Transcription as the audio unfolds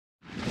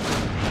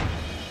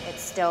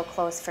It's still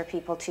close for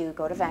people to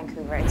go to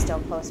Vancouver. It's still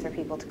close for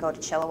people to go to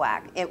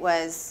Chilliwack. It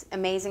was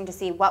amazing to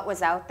see what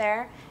was out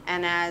there,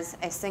 and as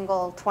a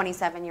single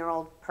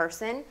 27-year-old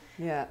person,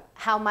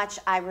 how much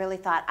I really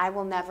thought I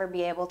will never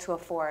be able to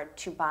afford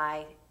to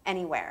buy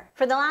anywhere.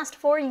 For the last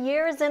 4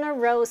 years in a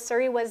row,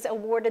 Surrey was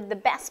awarded the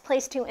best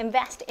place to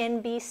invest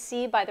in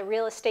BC by the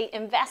Real Estate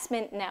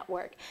Investment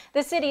Network.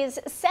 The city's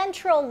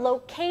central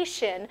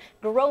location,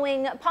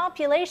 growing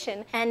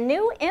population, and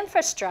new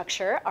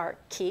infrastructure are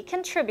key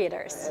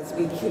contributors. As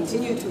we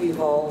continue to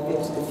evolve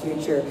into the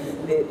future,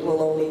 it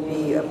will only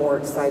be a more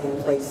exciting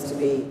place to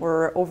be.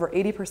 We're over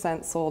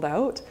 80% sold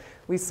out.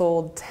 We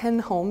sold 10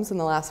 homes in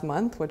the last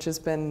month, which has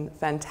been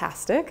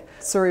fantastic.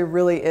 Surrey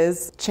really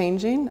is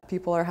changing.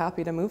 People are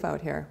happy to move out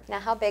here. Now,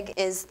 how big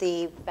is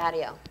the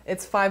patio?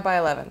 It's 5 by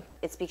 11.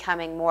 It's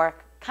becoming more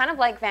kind of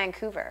like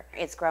Vancouver.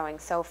 It's growing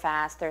so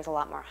fast. There's a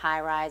lot more high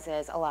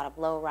rises, a lot of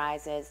low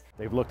rises.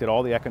 They've looked at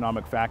all the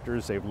economic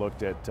factors. They've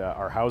looked at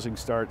our housing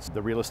starts,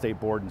 the real estate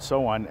board, and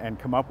so on, and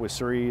come up with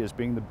Surrey as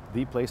being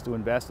the place to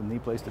invest and the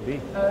place to be.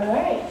 All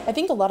right. I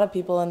think a lot of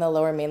people in the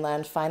Lower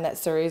Mainland find that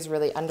Surrey is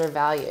really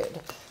undervalued.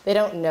 They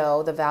don't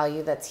know the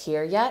value that's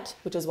here yet,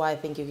 which is why I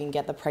think you can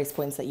get the price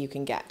points that you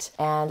can get.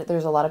 And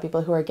there's a lot of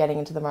people who are getting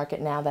into the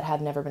market now that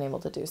have never been able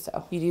to do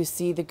so. You do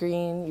see the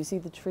green, you see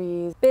the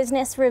trees.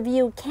 Business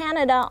Review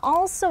Canada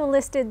also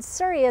listed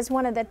Surrey as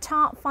one of the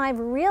top 5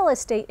 real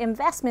estate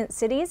investment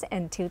cities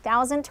in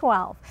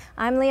 2012.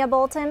 I'm Leah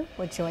Bolton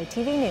with Joy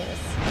TV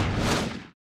News.